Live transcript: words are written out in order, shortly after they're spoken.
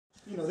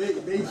You know,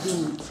 they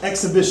do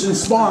exhibition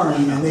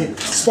sparring, and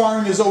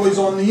sparring is always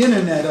on the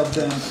internet of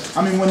them.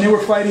 I mean, when they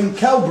were fighting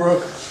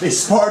Kelbrook, they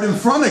sparred in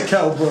front of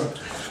Kelbrook.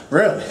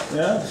 Really?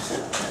 Yeah.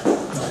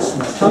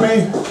 I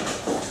mean,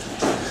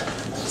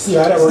 see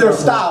how that it's their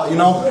style, you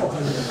know.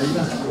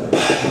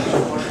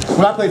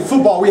 When I played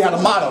football, we had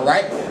a motto,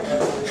 right?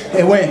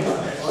 And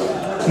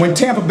when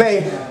Tampa Bay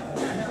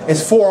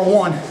is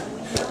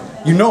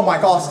 4-1, you know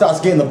Mike Allstar's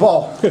getting the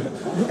ball.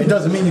 It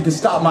doesn't mean you can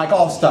stop Mike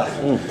Allstar,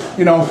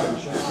 you know.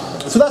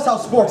 So that's how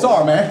sports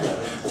are, man.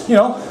 You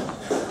know,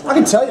 I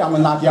can tell you I'm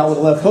gonna knock you out with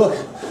a left hook.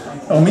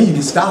 Don't mean you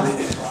can stop it.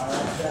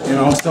 You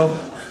know, so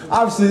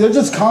obviously they're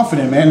just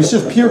confident, man. It's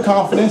just pure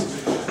confidence.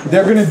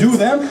 They're gonna do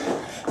them.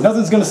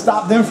 Nothing's gonna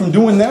stop them from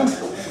doing them.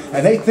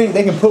 And they think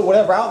they can put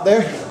whatever out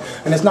there,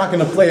 and it's not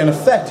gonna play an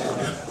effect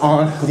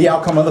on the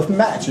outcome of the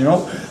match, you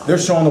know. They're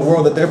showing the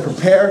world that they're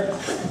prepared,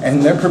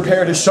 and they're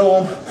prepared to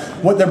show them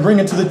what they're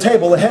bringing to the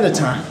table ahead of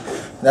time.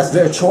 That's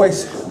their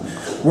choice.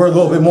 We're a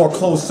little bit more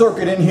closed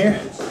circuit in here,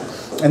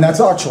 and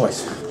that's our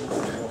choice.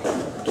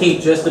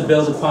 Keith, just to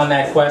build upon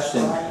that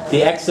question,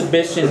 the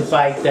exhibition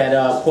fight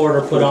that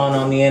Porter put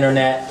on the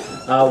internet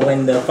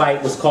when the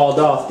fight was called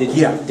off,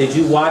 did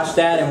you watch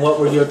that, and what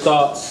were your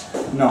thoughts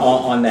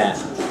on that?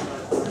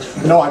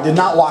 No, I did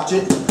not watch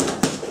it,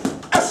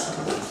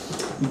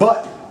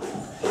 but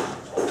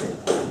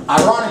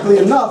ironically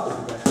enough,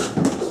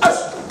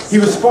 he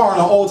was sparring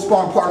an old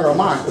sparring partner of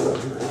mine.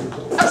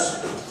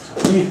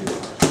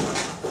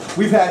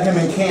 We've had him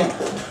in camp,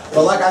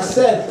 but like I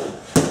said,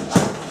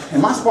 in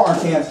my sparring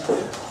camps,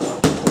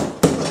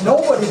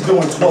 nobody's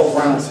doing 12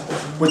 rounds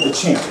with the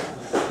champ,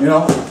 you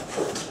know?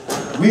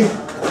 We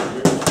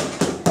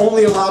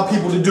only allow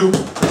people to do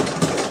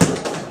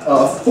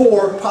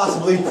 4,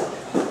 possibly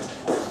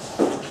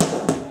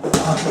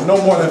no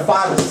more than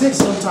 5 or 6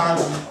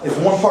 sometimes. If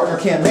one partner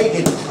can't make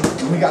it,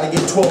 and we got to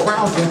get 12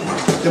 rounds in,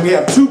 then we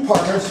have 2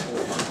 partners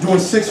doing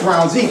 6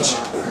 rounds each.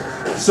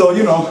 So,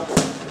 you know,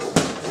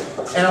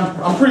 and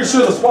I'm pretty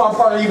sure the sparring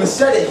partner even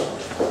said it.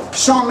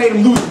 Shawn made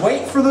him lose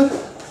weight for the,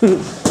 you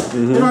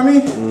know what I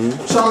mean?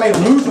 Shawn made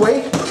him lose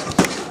weight.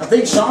 I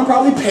think Shawn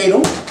probably paid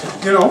him,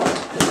 you know.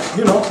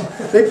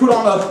 They put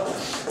on a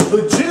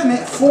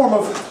legitimate form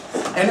of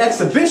an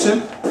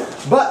exhibition,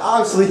 but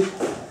obviously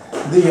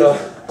the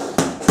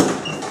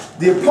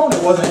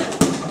opponent wasn't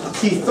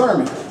Keith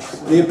Thurman.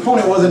 The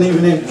opponent wasn't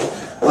even in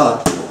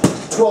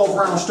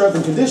 12-round strength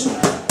and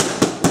conditioning.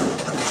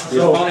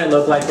 The opponent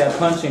looked like that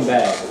punching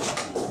bag.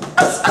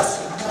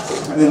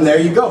 And then there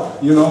you go,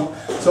 you know.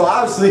 So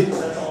obviously,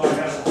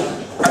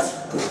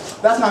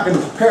 that's not going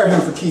to prepare him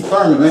for Keith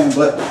Thurman, man.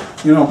 But,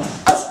 you know,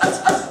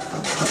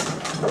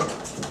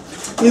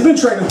 he's been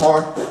training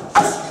hard.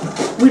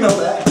 We know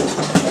that.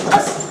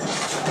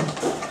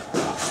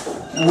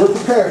 And we're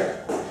prepared.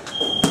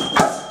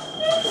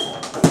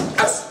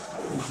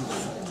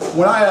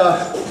 When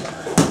I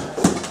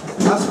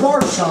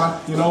sparred Shawn,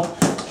 you know,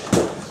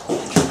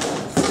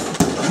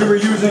 we were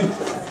using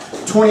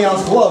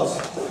 20-ounce gloves.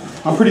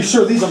 I'm pretty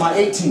sure these are my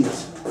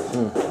 18s.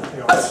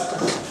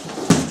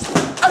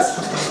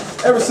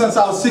 Ever since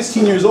I was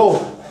 16 years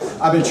old,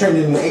 I've been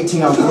training in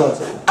 18-ounce gloves.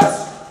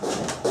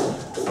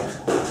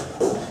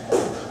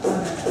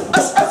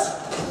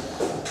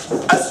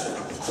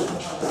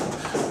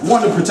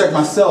 One, to protect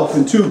myself,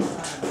 and 2,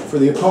 for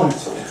the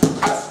opponents.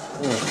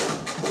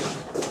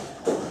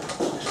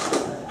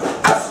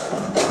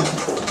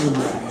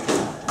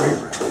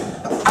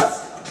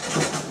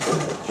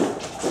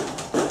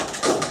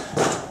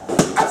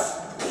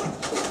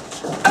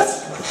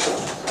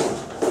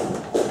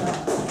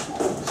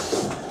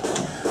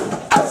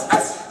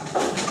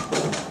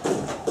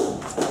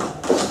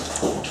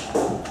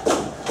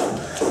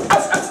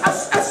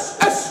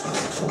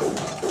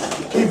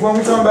 When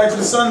we come back to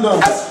the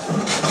Sundome,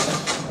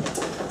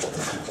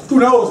 who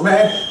knows,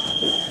 man?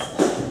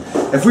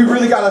 If we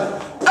really gotta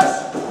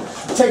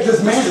take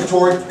this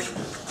mandatory,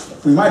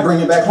 we might bring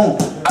it back home.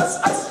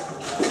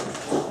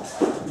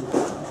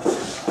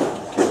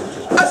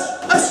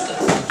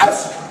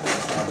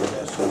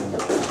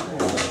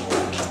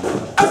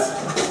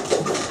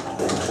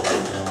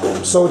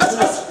 So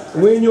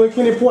when you and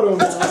Kenny Porter,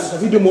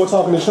 he do more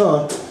talking than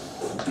Shawn.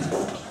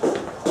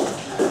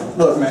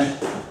 Look, man.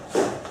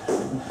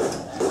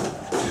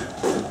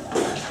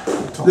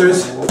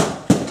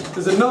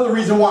 There's another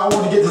reason why I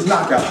want to get this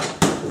knockout.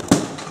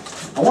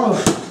 I want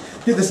to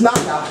get this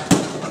knockout,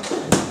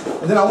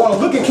 and then I want to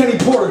look at Kenny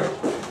Porter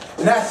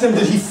and ask him,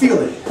 did he feel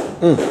it?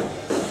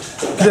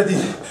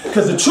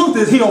 Because the truth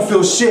is, he don't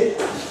feel shit.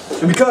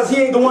 And because he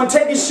ain't the one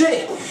taking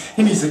shit,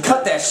 he needs to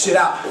cut that shit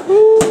out.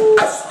 You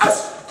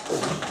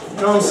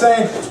know what I'm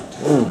saying?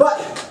 But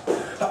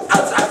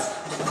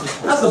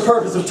that's the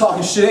purpose of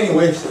talking shit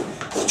anyways.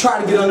 To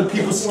try to get under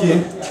people's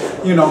skin,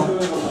 you know.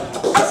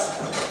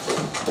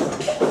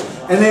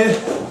 And then,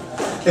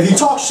 if you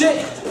talk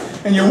shit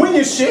and you win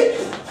your shit,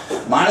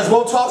 might as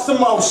well talk some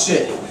more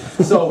shit.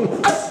 So,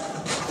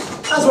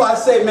 that's why I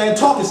say, man,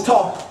 talk is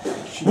talk.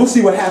 We'll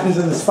see what happens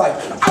in this fight.